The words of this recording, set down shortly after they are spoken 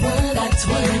God's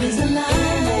word is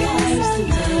alive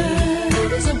today.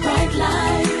 It is a bright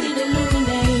light, it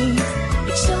illuminates,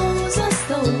 it shows us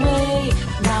the way.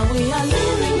 Now we are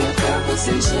living with purpose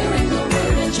and sharing the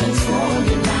word and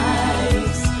transforming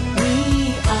lives.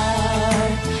 We are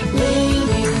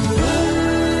Living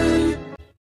Word.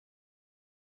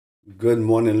 Good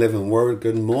morning, Living Word.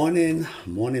 Good morning,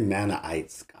 morning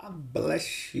Manaites. God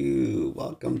bless you.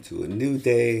 Welcome to a new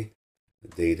day, the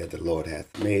day that the Lord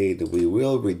hath made. We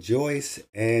will rejoice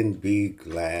and be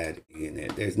glad in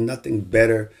it. There's nothing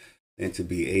better than to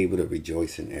be able to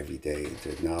rejoice in every day,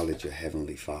 to acknowledge your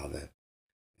Heavenly Father,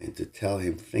 and to tell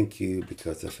Him thank you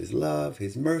because of His love,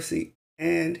 His mercy,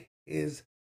 and His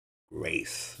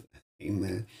grace.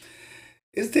 Amen.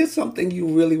 Is there something you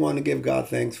really want to give God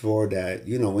thanks for that,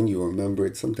 when you remember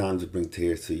it, sometimes it brings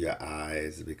tears to your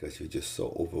eyes because you're just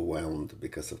so overwhelmed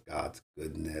because of God's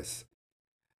goodness?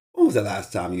 When was the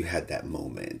last time you had that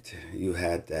moment? You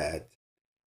had that,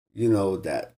 you know what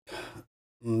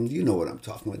I'm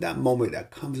talking about, that moment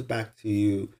that comes back to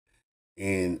you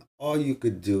and all you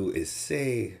could do is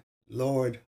say,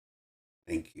 Lord,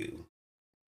 thank you.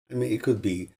 I mean, it could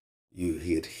be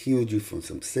He had healed you from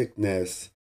some sickness.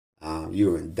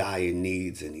 You were in dire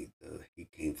needs, and he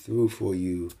came through for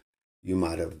you. You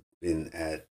might have been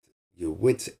at your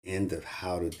wit's end of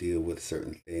how to deal with a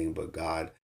certain thing, but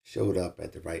God showed up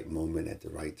at the right moment, at the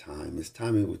right time. His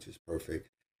timing, which is perfect.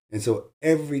 And so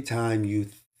every time you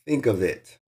think of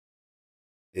it,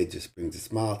 it just brings a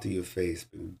smile to your face,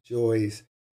 brings joys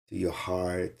to your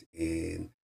heart, and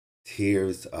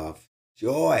tears of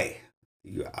joy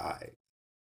to your eyes.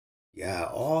 Yeah,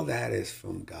 all that is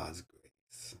from God's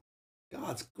grace.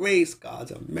 God's grace,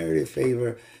 God's unmerited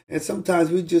favor. And sometimes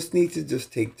we just need to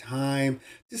just take time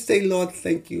to say, Lord,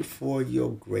 thank you for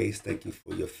your grace. Thank you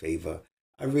for your favor.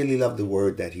 I really love the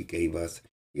word that He gave us.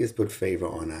 He has put favor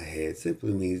on our head.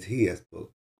 Simply means He has put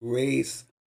grace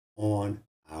on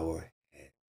our head.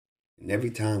 And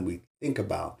every time we think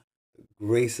about the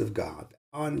grace of God,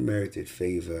 the unmerited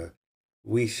favor,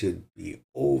 we should be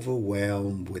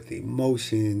overwhelmed with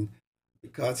emotion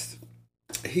because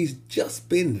He's just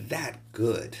been that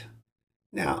good.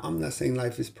 Now, I'm not saying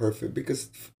life is perfect because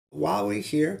while we're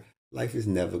here, life is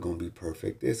never going to be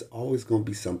perfect. There's always going to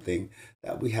be something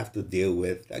that we have to deal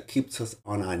with that keeps us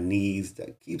on our knees,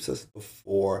 that keeps us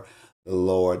before the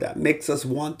Lord, that makes us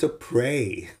want to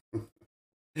pray.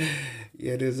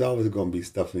 Yeah, there's always going to be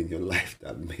stuff in your life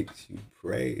that makes you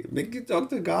pray, make you talk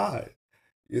to God.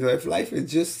 If life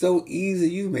is just so easy,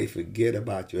 you may forget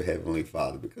about your Heavenly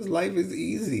Father because life is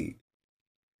easy.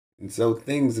 And so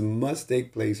things must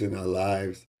take place in our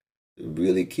lives to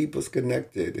really keep us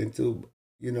connected into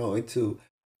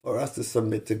for us to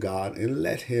submit to God and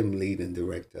let Him lead and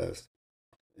direct us.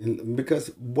 And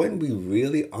because when we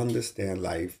really understand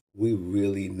life, we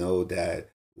really know that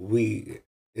we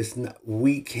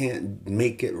can't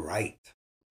make it right.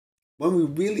 When we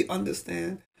really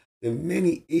understand the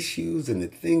many issues and the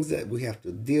things that we have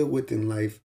to deal with in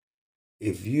life,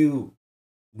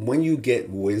 when you get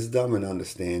wisdom and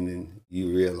understanding,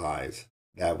 you realize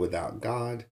that without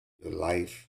God, your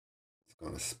life is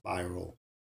going to spiral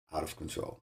out of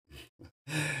control.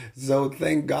 So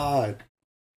thank God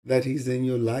that He's in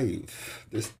your life.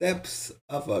 The steps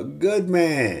of a good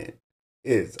man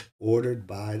is ordered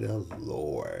by the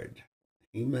Lord.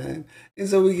 Amen. And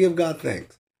so we give God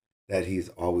thanks that He's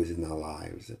always in our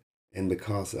lives and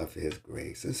because of His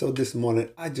grace. And so this morning,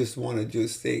 I just want to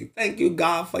just say, thank you,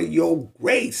 God, for your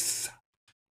grace.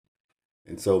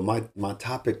 And so my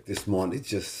topic this morning is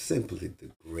just simply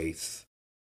the grace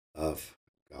of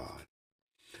God.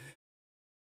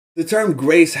 The term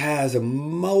grace has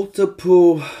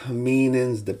multiple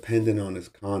meanings depending on its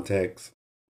context,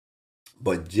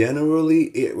 but generally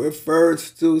it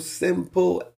refers to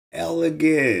simple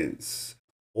elegance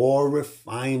or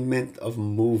refinement of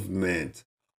movement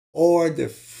or the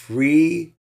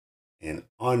free and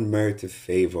unmerited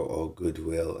favor or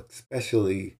goodwill,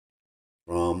 especially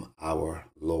from our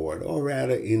Lord, or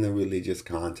rather in a religious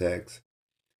context.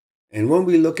 And when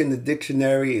we look in the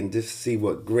dictionary and just see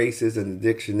what grace is in the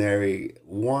dictionary,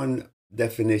 one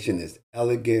definition is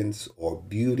elegance or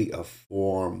beauty of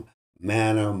form,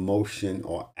 manner, motion,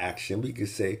 or action. We could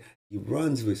say he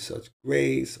runs with such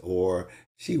grace, or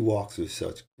she walks with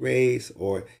such grace,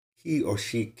 or he or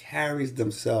she carries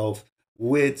themselves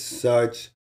with such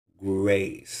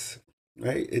grace,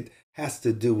 right? It has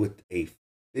to do with a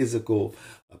physical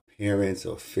appearance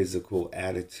or physical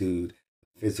attitude,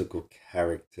 physical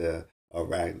character, or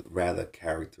rather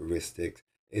characteristics.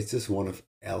 It's just one of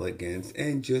elegance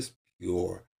and just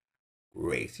pure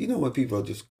grace. When people are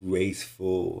just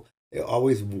graceful, They're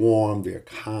always warm, they're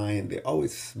kind, they're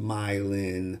always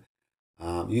smiling.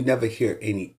 You never hear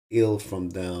any ill from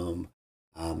them.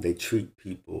 They treat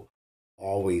people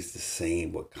always the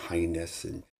same with kindness,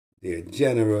 and they're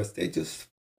generous. They're just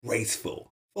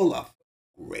graceful, full of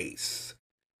grace.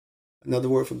 Another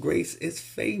word for grace is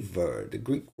favor. The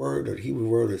Greek word or the Hebrew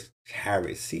word is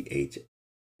charis, charis.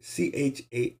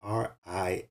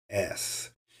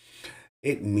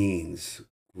 It means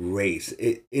grace.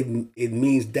 It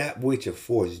means that which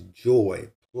affords joy,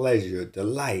 pleasure,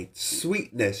 delight,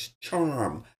 sweetness,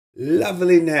 charm,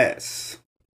 loveliness.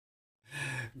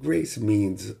 Grace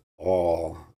means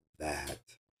all that.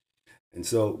 And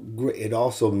so it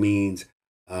also means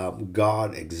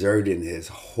God exerting his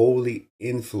holy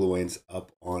influence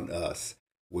upon us,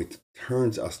 which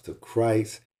turns us to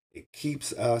Christ. It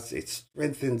keeps us, it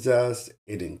strengthens us,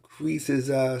 it increases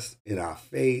us in our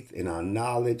faith, in our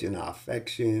knowledge, in our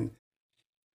affection,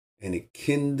 and it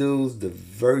kindles the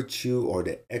virtue or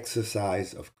the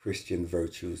exercise of Christian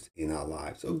virtues in our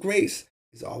lives. So grace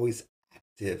is always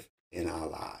active in our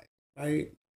lives,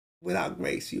 right? Without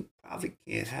grace, you probably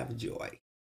can't have joy.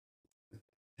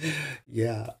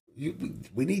 Yeah,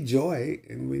 we need joy,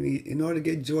 and we need, in order to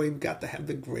get joy, we've got to have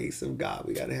the grace of God.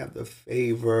 We got to have the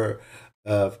favor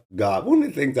of God. One of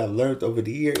the things I've learned over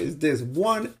the year is this: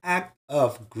 one act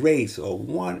of grace or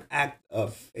one act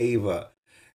of favor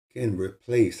can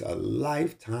replace a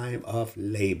lifetime of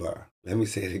labor. Let me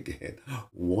say it again.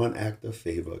 One act of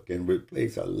favor can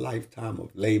replace a lifetime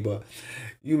of labor.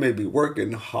 You may be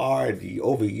working hard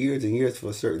over years and years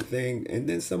for a certain thing, and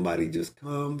then somebody just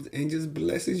comes and just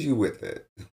blesses you with it.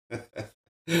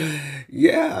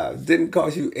 Yeah, didn't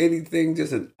cost you anything,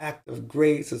 just an act of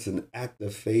grace. It's an act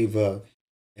of favor,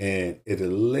 and it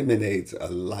eliminates a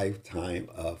lifetime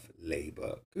of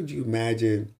labor. Could you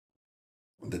imagine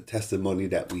the testimony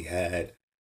that we had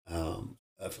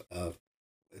of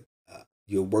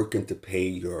you're working to pay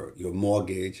your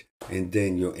mortgage, and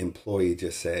then your employee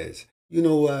just says, you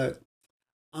know what,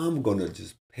 I'm gonna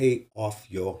just pay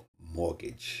off your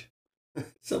mortgage.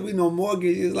 So we know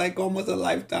mortgage is like almost a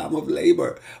lifetime of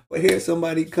labor, but here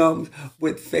somebody comes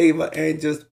with favor and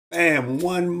just bam,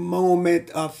 one moment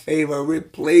of favor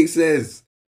replaces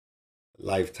a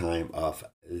lifetime of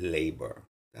labor.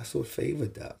 That's what favor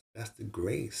does. That's the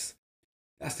grace.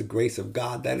 That's the grace of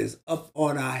God that is up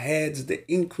on our heads,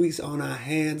 the increase on our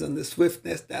hands, and the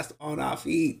swiftness that's on our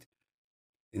feet.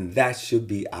 And that should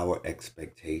be our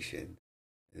expectation,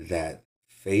 that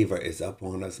favor is up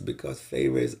on us, because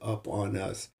favor is up on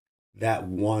us. That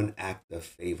one act of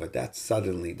favor, that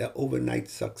suddenly, that overnight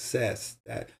success,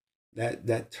 that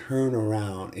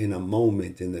turnaround in a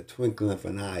moment, in the twinkling of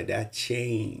an eye, that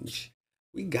change,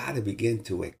 we got to begin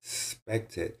to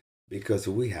expect it, because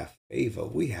we have favor,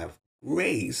 we have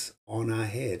grace on our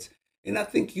heads. And I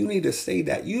think you need to say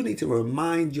that. You need to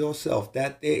remind yourself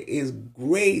that there is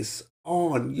grace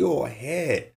on your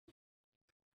head.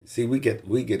 See, we get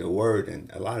a word,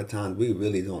 and a lot of times we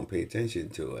really don't pay attention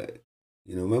to it.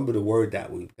 You know, remember the word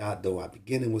that we've got, though our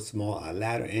beginning was small, our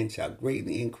latter end shall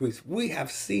greatly increase. We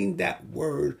have seen that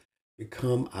word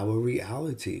become our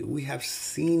reality. We have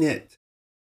seen it.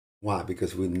 Why?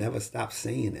 Because we've never stopped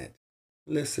saying it.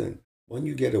 Listen, when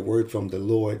you get a word from the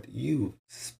Lord, you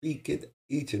speak it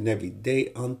each and every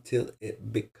day until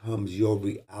it becomes your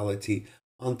reality,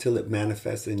 until it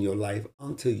manifests in your life,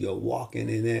 until you're walking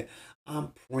in it.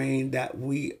 I'm praying that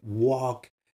we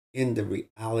walk in the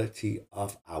reality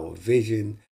of our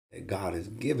vision that God has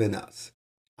given us.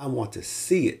 I want to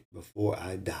see it before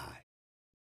I die.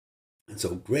 And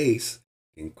so grace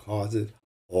can cause it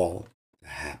all to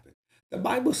happen. The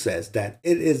Bible says that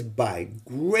it is by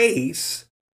grace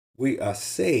we are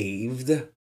saved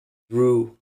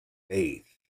through faith.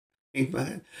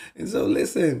 Amen. And so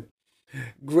listen,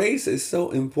 grace is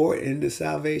so important in the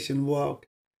salvation walk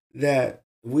that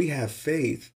we have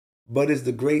faith, but it's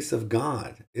the grace of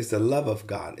God, it's the love of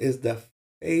God, it's the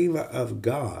favor of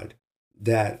God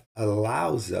that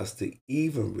allows us to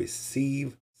even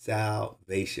receive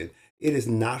salvation. It is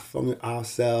not from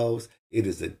ourselves. It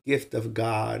is a gift of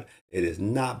God. It is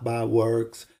not by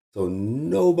works. So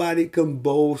nobody can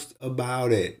boast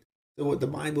about it. So what the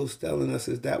Bible is telling us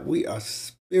is that we are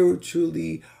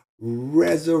spiritually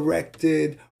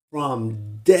resurrected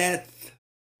from death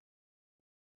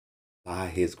by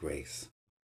his grace.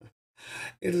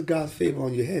 It is God's favor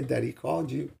on your head that he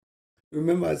called you.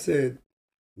 Remember I said,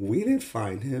 we didn't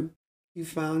find him. He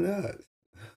found us.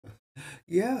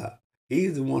 Yeah,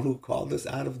 he's the one who called us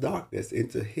out of darkness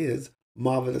into his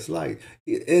marvelous light.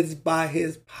 It's by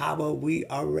his power we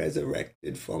are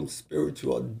resurrected from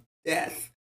spiritual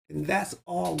death. And that's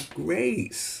all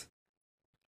grace.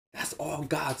 That's all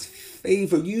God's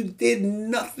favor. You did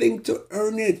nothing to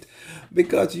earn it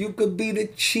because you could be the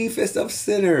chiefest of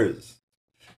sinners.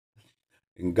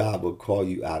 And God will call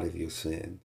you out of your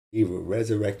sin. He will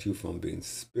resurrect you from being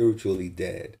spiritually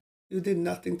dead. You did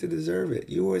nothing to deserve it.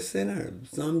 You were a sinner.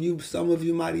 Some of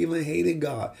you might even hated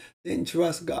God, didn't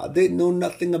trust God, didn't know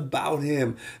nothing about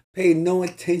him, paid no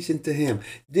attention to him,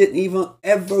 didn't even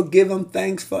ever give him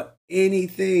thanks for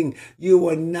anything. You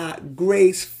were not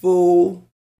graceful.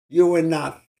 You were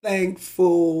not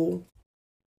thankful.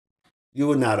 You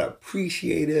were not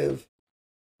appreciative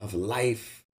of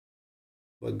life.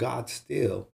 But God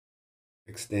still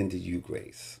extended you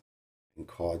grace and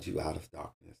called you out of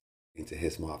darkness into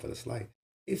his marvelous light.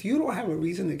 If you don't have a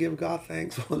reason to give God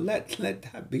thanks, well, let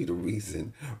that be the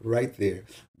reason right there.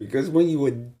 Because when you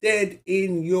were dead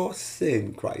in your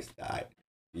sin, Christ died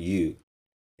for you.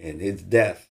 And his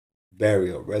death,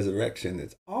 burial, resurrection,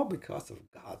 it's all because of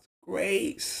God's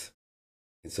grace.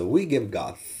 And so we give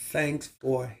God thanks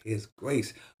for his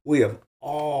grace. We have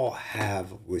all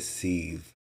have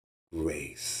received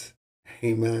grace.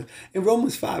 Amen. In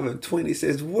Romans 5:20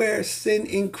 says, where sin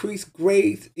increased,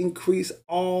 grace increased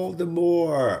all the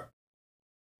more.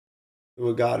 So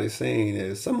what God is saying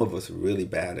is some of us are really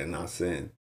bad in our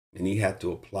sin, and he had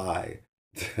to apply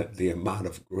the amount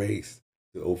of grace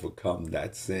to overcome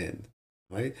that sin.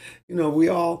 Right? You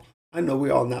know, I know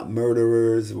we're all not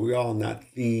murderers, we're all not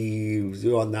thieves,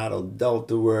 we're all not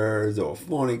adulterers or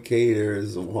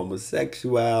fornicators or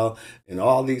homosexual and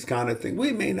all these kind of things.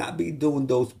 We may not be doing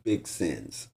those big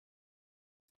sins,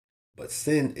 but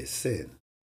sin is sin.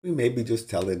 We may be just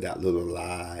telling that little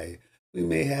lie. We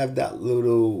may have that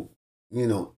little,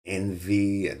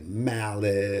 envy and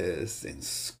malice and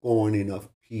scorning of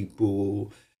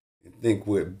people and think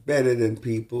we're better than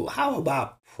people. How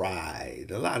about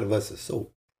pride? A lot of us are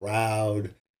so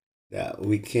proud that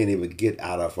we can't even get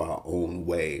out of our own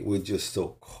way. We're just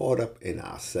so caught up in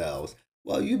ourselves.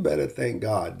 Well, you better thank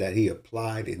God that he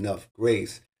applied enough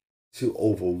grace to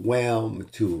overwhelm,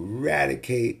 to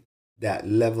eradicate that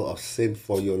level of sin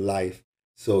for your life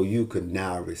so you can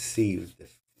now receive the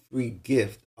free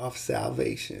gift of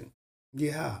salvation.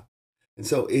 Yeah. And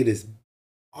so it is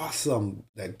awesome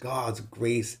that God's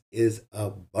grace is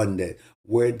abundant.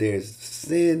 Where there's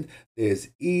sin, there's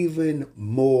even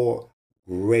more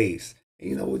grace. And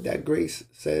you know what that grace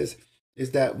says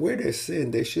is that where there's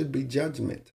sin, there should be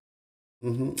judgment.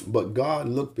 But God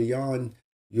looked beyond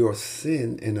your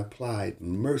sin and applied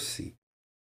mercy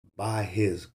by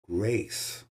his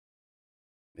grace.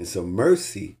 And so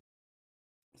mercy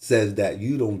says that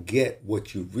you don't get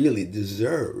what you really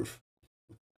deserve.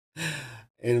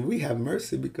 And we have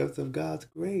mercy because of God's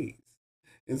grace.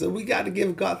 And so we got to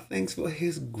give God thanks for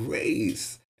his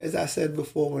grace. As I said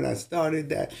before when I started,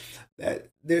 that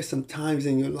there's some times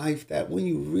in your life that when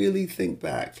you really think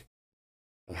back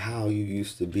of how you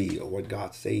used to be or what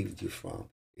God saved you from,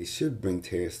 it should bring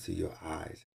tears to your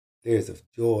eyes. Tears of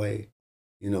joy,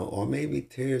 or maybe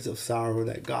tears of sorrow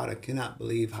that God, I cannot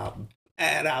believe how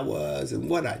bad I was and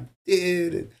what I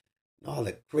did and all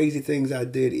the crazy things I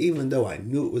did, even though I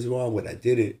knew it was wrong, but I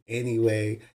did it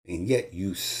anyway, and yet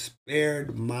you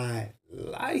spared my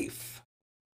life.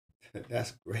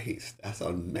 That's grace. That's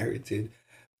unmerited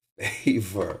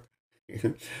favor.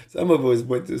 Some of us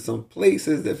went to some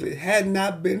places, if it had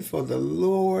not been for the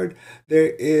Lord,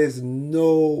 there is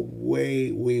no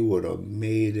way we would have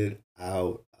made it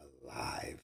out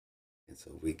alive. And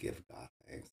so we give God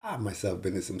thanks. I myself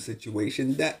been in some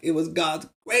situation that it was God's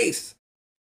grace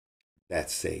that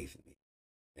saved me.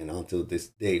 And until this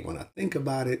day, when I think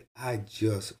about it, I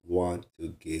just want to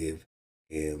give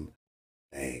him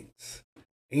thanks.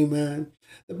 Amen.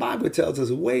 The Bible tells us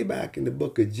way back in the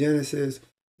book of Genesis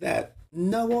that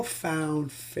Noah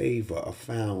found favor or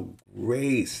found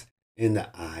grace in the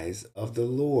eyes of the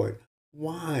Lord.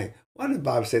 Why? Why did the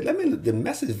Bible say? The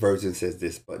Message version says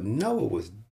this, but Noah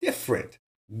was different.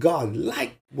 God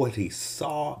liked what he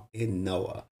saw in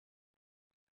Noah.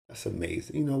 That's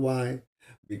amazing. You know why?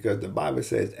 Because the Bible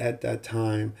says at that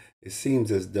time, it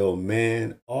seems as though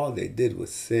man, all they did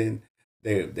was sin.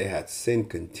 They had sin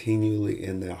continually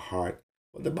in their heart.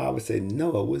 But the Bible said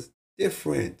Noah was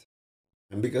different.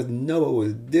 And because Noah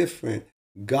was different,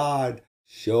 God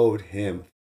showed him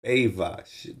favor,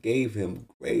 gave him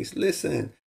grace.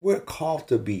 Listen, we're called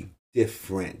to be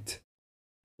different.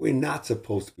 We're not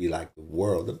supposed to be like the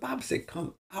world. The Bible said,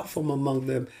 come out from among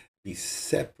them, be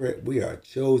separate. We are a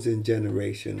chosen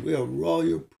generation. We are a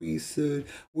royal priesthood.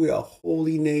 We are a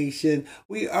holy nation.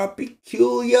 We are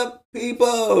peculiar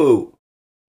people.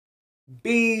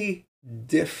 Be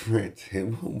different.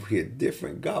 And when we are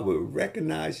different, God will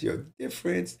recognize your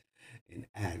difference and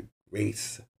add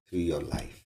grace to your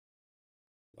life.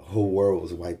 The whole world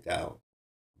was wiped out.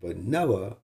 But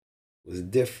Noah was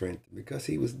different because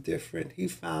he was different. He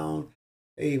found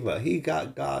favor. He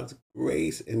got God's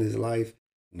grace in his life,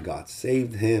 and God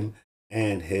saved him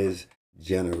and his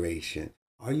generation.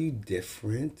 Are you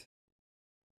different?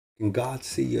 Can God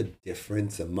see your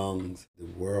difference amongst the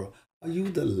world? Are you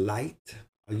the light?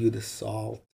 Are you the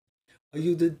salt? Are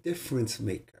you the difference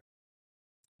maker?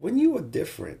 When you are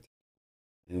different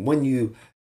and when you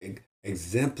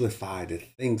exemplify the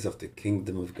things of the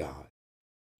kingdom of God,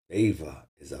 favor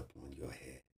is upon your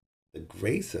head. The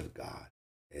grace of God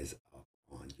is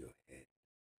upon your head.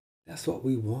 That's what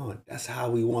we want. That's how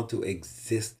we want to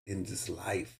exist in this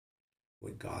life,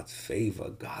 with God's favor,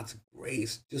 God's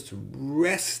grace, just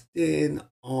resting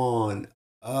on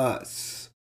us.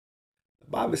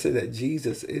 The Bible said that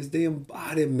Jesus is the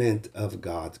embodiment of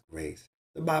God's grace.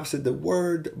 The Bible said the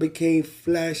Word became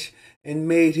flesh and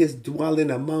made his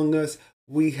dwelling among us.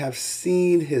 We have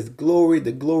seen his glory,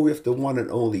 the glory of the one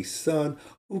and only Son,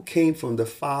 who came from the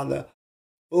Father,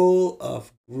 full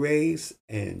of grace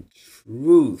and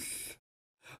truth.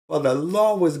 For the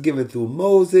law was given through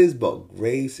Moses, but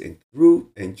grace and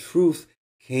truth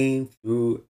came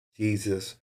through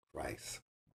Jesus Christ.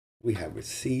 We have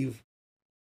received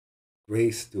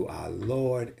grace through our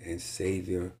Lord and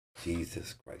Savior,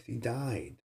 Jesus Christ. He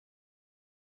died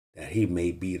that he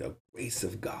may be the grace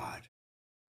of God.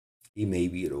 He may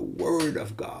be the Word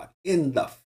of God in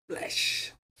the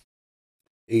flesh.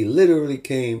 He literally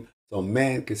came so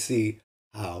man could see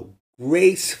how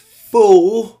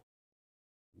graceful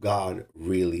God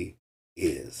really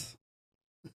is.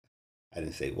 I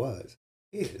didn't say was,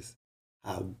 is.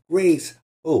 How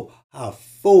graceful, how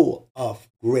full of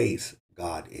grace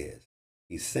God is.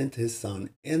 He sent his Son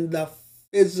in the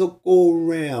physical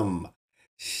realm,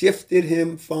 shifted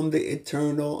him from the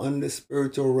eternal and the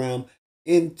spiritual realm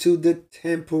into the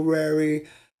temporary,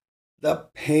 the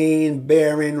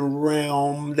pain-bearing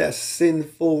realm, the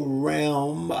sinful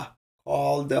realm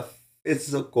called the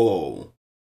physical.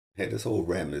 Hey, this whole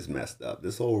realm is messed up.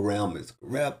 This whole realm is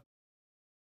corrupt.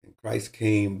 And Christ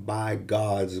came by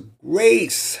God's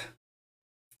grace.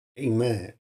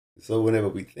 Amen. So whenever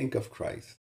we think of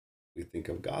Christ, we think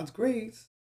of God's grace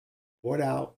poured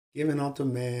out, given unto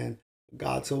man.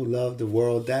 God so loved the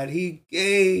world that he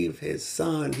gave his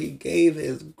Son. He gave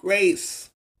his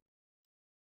grace.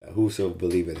 That whoso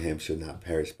believe in him should not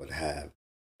perish but have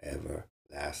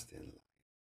everlasting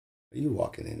life. Are you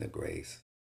walking in the grace?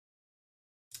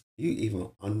 You even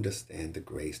understand the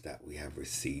grace that we have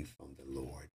received from the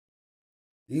Lord.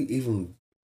 You even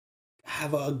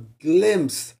have a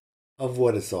glimpse of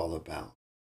what it's all about.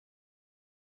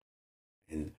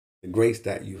 And the grace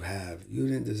that you have, you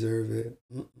didn't deserve it.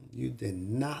 You did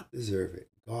not deserve it.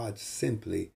 God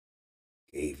simply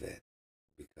gave it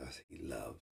because he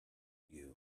loved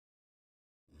you.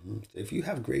 So if you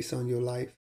have grace on your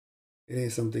life, it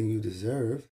ain't something you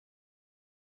deserve.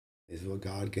 It's what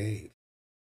God gave.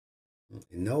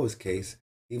 In Noah's case,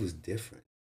 he was different.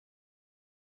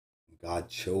 God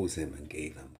chose him and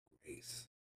gave him grace.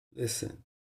 Listen,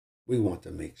 we want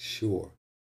to make sure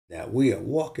that we are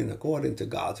walking according to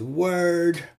God's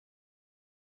word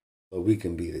so we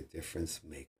can be the difference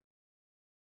maker.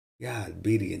 God,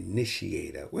 be the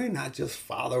initiator. We're not just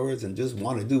followers and just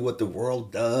want to do what the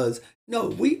world does. No,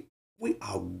 we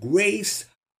are graceful.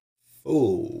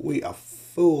 We are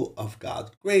full of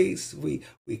God's grace. We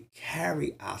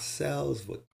carry ourselves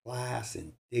with class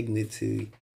and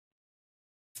dignity.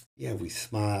 Yeah, we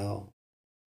smile.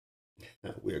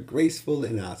 We're graceful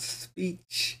in our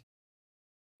speech.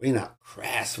 We're not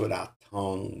crass with our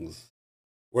tongues.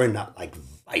 We're not like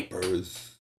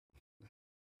vipers.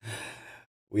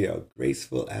 We are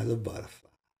graceful as a butterfly.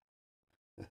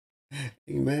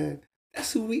 Amen.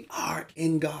 That's who we are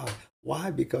in God.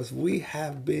 Why? Because we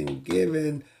have been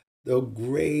given the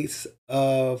grace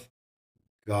of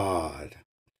God.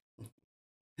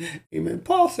 Amen.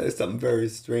 Paul says something very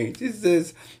strange. He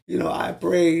says, I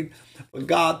prayed for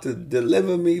God to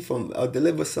deliver me from,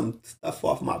 deliver some stuff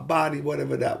off my body,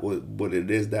 whatever that was, what it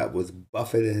is that was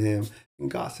buffeting him. And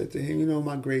God said to him,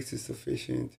 my grace is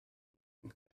sufficient.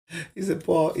 He said,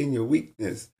 Paul, in your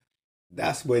weakness,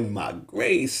 that's when my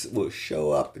grace will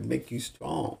show up and make you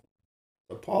strong.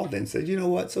 So Paul then said, you know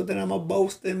what? So then I'm going to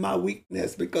boast in my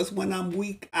weakness, because when I'm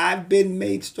weak, I've been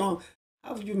made strong.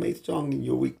 How have you made strong in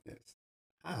your weakness?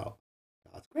 How?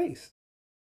 God's grace.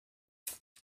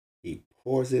 He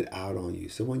pours it out on you.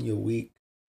 So when you're weak,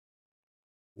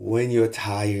 when you're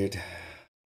tired,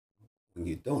 when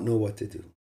you don't know what to do,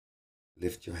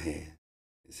 lift your hand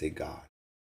and say, God,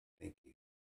 thank you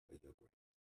for your grace.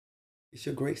 It's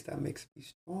your grace that makes me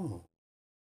strong.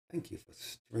 Thank you for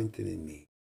strengthening me.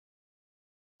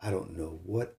 I don't know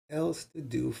what else to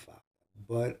do, Father,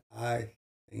 but I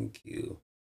thank you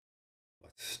for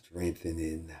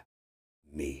strengthening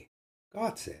me.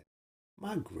 God said,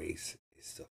 my grace is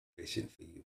sufficient for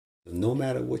you. So no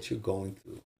matter what you're going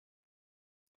through,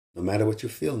 no matter what you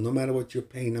feel, no matter what your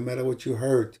pain, no matter what you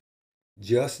hurt,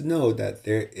 just know that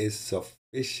there is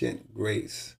sufficient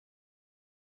grace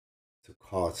to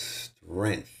cause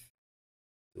strength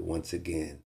to once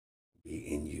again be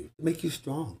in you, to make you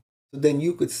strong. So then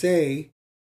you could say,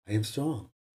 I am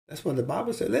strong. That's what the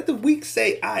Bible says. Let the weak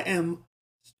say, I am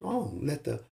strong. Let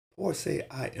the poor say,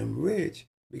 I am rich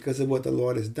because of what the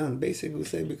Lord has done. Basically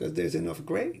say, because there's enough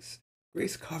grace.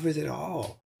 Grace covers it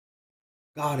all.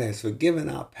 God has forgiven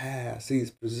our past.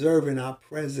 He's preserving our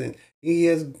present. He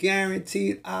has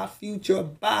guaranteed our future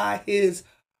by his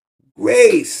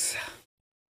grace.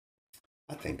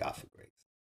 I thank God for grace.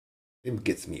 It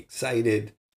gets me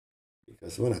excited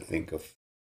because when I think of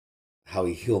how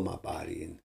he healed my body,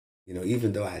 and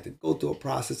even though I had to go through a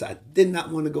process I did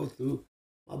not want to go through,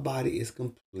 my body is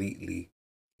completely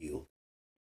healed.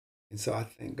 And so I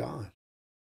thank God.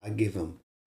 I give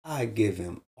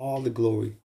him all the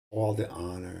glory, all the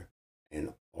honor,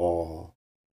 and all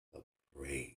the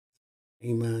praise.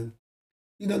 Amen.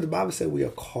 The Bible said we are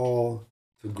called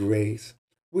to grace.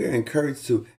 We are encouraged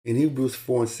to, in Hebrews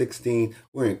 4:16,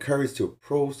 we're encouraged to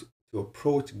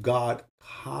approach God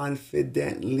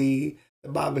confidently. The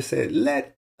Bible said,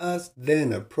 let us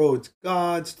then approach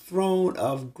God's throne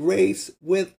of grace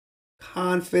with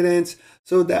confidence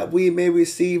so that we may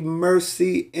receive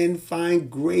mercy and find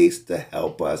grace to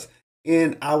help us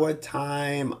in our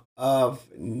time of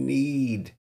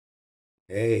need.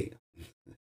 Hey,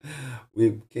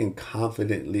 we can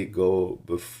confidently go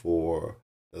before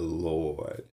the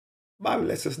Lord. The Bible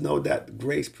lets us know that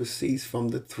grace proceeds from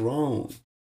the throne.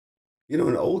 In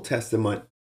the Old Testament,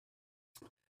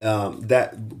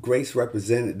 that grace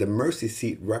represented, the mercy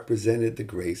seat represented the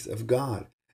grace of God.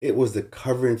 It was the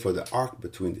covering for the ark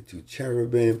between the two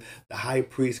cherubim. The high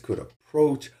priest could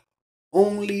approach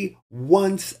only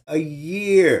once a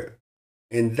year,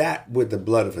 and that with the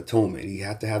blood of atonement. He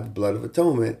had to have the blood of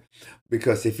atonement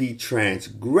because if he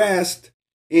transgressed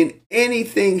in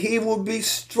anything, he would be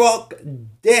struck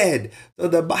dead. So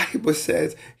the Bible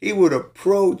says he would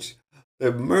approach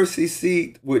the mercy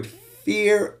seat with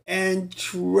fear and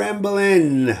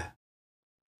trembling.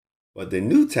 But the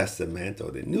New Testament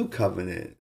or the New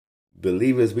Covenant,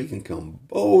 believers, we can come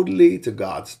boldly to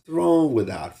God's throne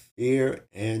without fear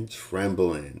and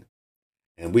trembling.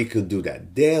 And we could do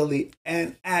that daily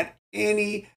and at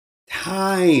any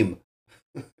time,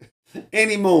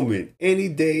 any moment, any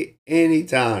day, any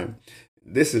time.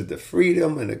 This is the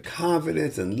freedom and the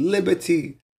confidence and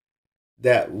liberty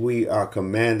that we are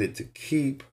commanded to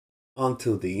keep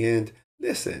until the end.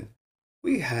 Listen,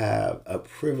 we have a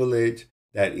privilege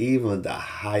that even the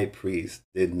high priest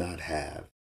did not have.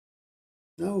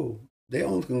 No, they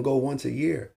only can go once a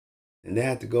year. And they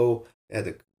had to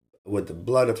with the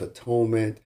blood of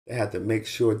atonement. They had to make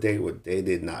sure they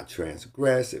did not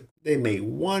transgress. If they made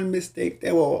one mistake,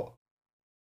 they were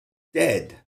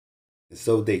dead. And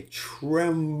so they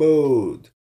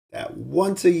trembled that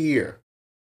once a year.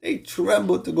 They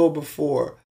trembled to go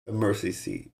before the mercy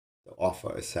seat to offer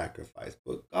a sacrifice.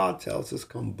 But God tells us,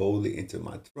 come boldly into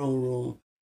my throne room,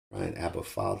 crying, Abba,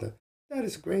 Father. That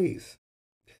is grace.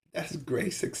 That is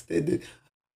grace extended.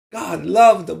 God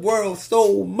loved the world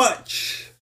so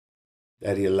much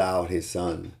that he allowed his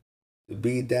son to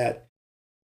be that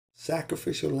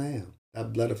sacrificial lamb,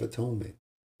 that blood of atonement.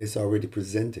 It's already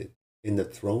presented in the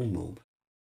throne room.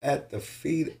 At the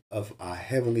feet of our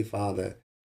Heavenly Father,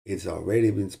 it's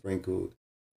already been sprinkled,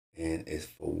 and it's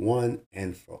for one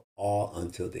and for all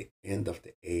until the end of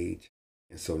the age.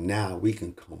 And so now we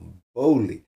can come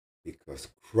boldly because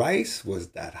Christ was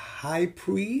that high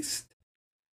priest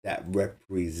that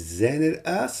represented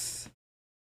us.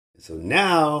 And so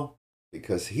now,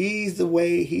 because he's the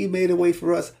way, he made a way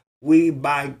for us, we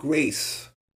by grace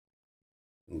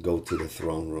can go to the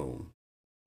throne room.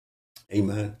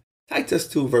 Amen. Titus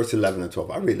 2, verse 11 and 12.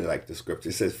 I really like the scripture.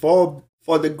 It says, For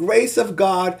the grace of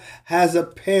God has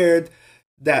appeared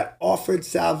that offered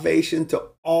salvation to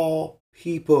all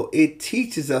people. It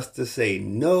teaches us to say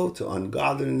no to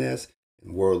ungodliness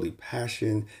and worldly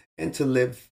passion and to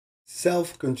live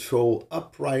self-controlled,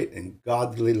 upright, and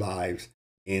godly lives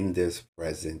in this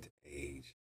present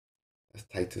age. That's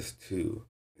Titus 2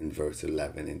 in verse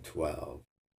 11 and 12.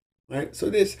 Right? So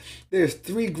there's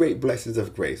three great blessings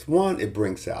of grace. One, it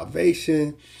brings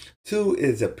salvation. Two, it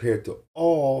is appeared to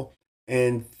all.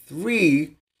 And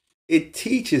three, it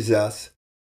teaches us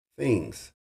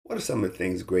things. What are some of the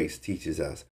things grace teaches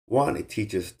us? 1, it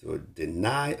teaches us to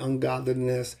deny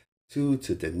ungodliness. 2,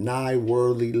 to deny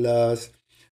worldly lust.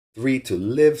 3, to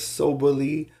live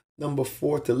soberly. Number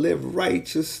 4, to live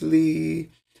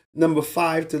righteously. Number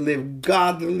 5, to live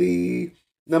godly.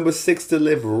 Number 6, to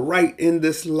live right in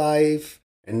this life.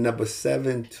 And number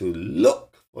 7, to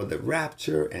look for the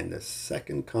rapture and the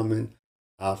second coming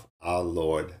of our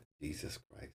Lord Jesus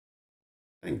Christ.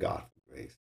 Thank God for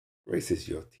grace. Grace is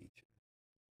your teacher.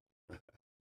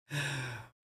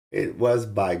 It was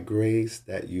by grace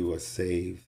that you were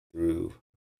saved through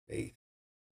faith.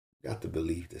 You got to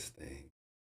believe this thing.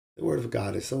 The Word of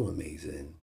God is so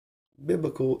amazing.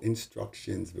 Biblical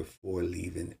instructions before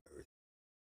leaving earth.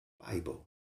 Bible.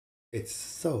 It's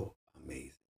so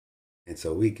amazing. And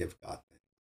so we give God thanks.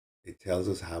 It tells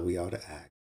us how we ought to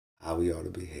act, how we ought to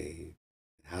behave,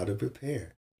 and how to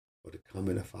prepare for the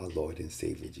coming of our Lord and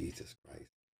Savior Jesus Christ.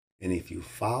 And if you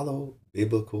follow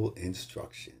biblical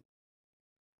instruction,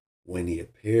 when he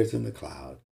appears in the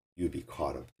cloud, you'll be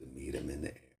caught up to meet him in the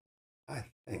air. I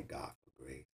thank God for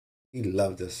grace. He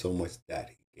loved us so much that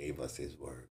he gave us his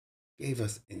word, gave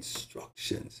us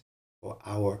instructions for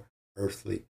our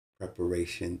earthly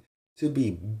preparation to be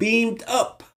beamed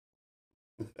up.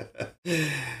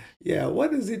 Yeah, what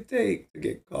does it take to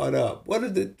get caught up? What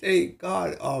does it take?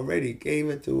 God already gave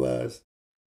it to us,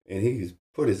 and he's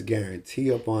put his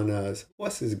guarantee up on us.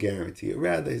 What's his guarantee? Or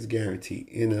rather, his guarantee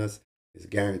in us, his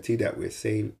guarantee that we're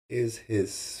saved is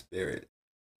his Spirit.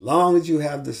 Long as you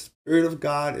have the Spirit of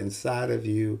God inside of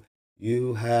you,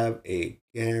 you have a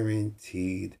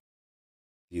guaranteed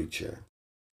future.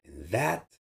 And that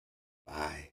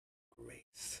by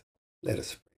grace. Let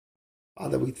us pray.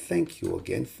 Father, we thank you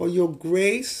again for your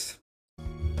grace.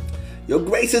 Your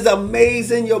grace is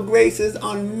amazing. Your grace is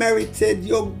unmerited.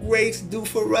 Your grace due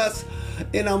for us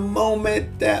in a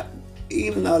moment that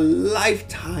even a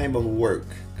lifetime of work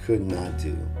could not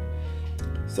do.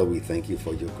 So we thank you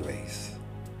for your grace.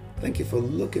 Thank you for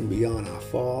looking beyond our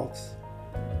faults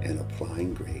and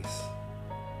applying grace.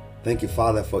 Thank you,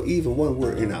 Father, for even when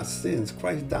we're in our sins,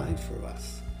 Christ died for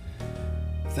us.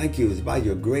 Thank you, it's by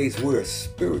your grace we're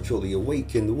spiritually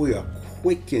awakened, we are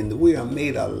quickened, we are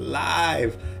made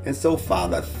alive. And so,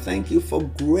 Father, thank you for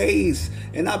grace.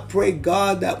 And I pray,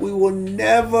 God, that we will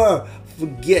never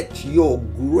forget your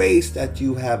grace that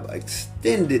you have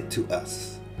extended to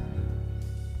us.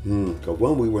 Because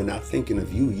when we were not thinking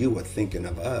of you, you were thinking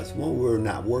of us. When we were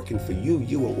not working for you,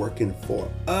 you were working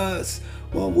for us.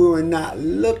 When we were not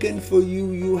looking for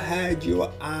you, you had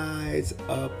your eyes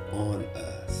up on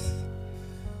us.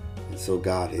 And so,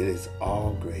 God, it is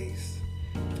all grace.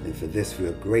 And for this we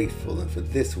are grateful, and for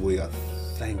this we are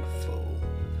thankful.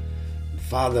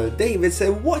 Father, David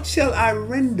said, what shall I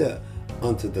render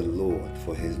unto the Lord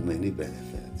for his many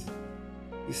benefits?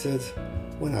 He says,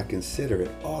 when I consider it,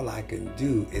 all I can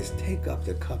do is take up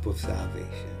the cup of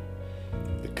salvation,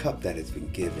 the cup that has been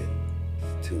given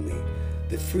to me,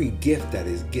 the free gift that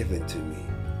is given to me,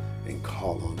 and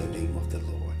call on the name of the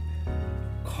Lord.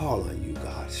 Call on you,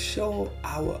 God. Show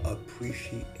our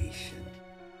appreciation.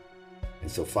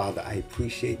 And so, Father, I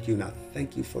appreciate you, and I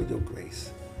thank you for your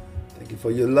grace. Thank you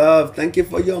for your love. Thank you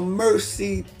for your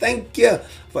mercy. Thank you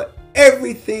for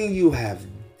everything you have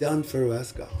done for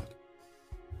us, God.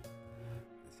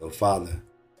 So, Father,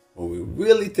 when we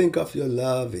really think of your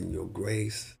love and your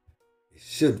grace, it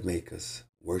should make us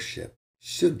worship,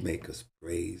 should make us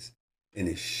praise, and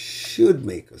it should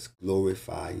make us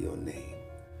glorify your name.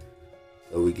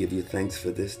 So we give you thanks for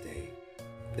this day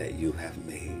that you have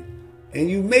made. And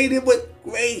you made it with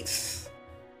grace.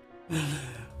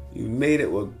 You made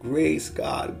it with grace,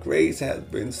 God. Grace has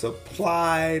been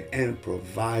supplied and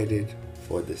provided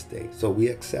for this day. So we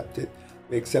accept it.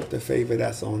 We accept the favor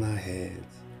that's on our heads.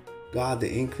 God,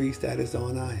 the increase that is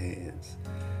on our hands,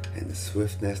 and the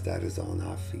swiftness that is on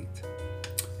our feet.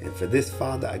 And for this,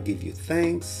 Father, I give you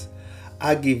thanks.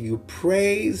 I give you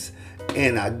praise,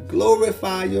 and I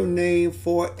glorify your name,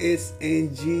 for it's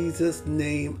in Jesus'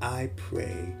 name I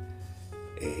pray.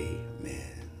 Amen.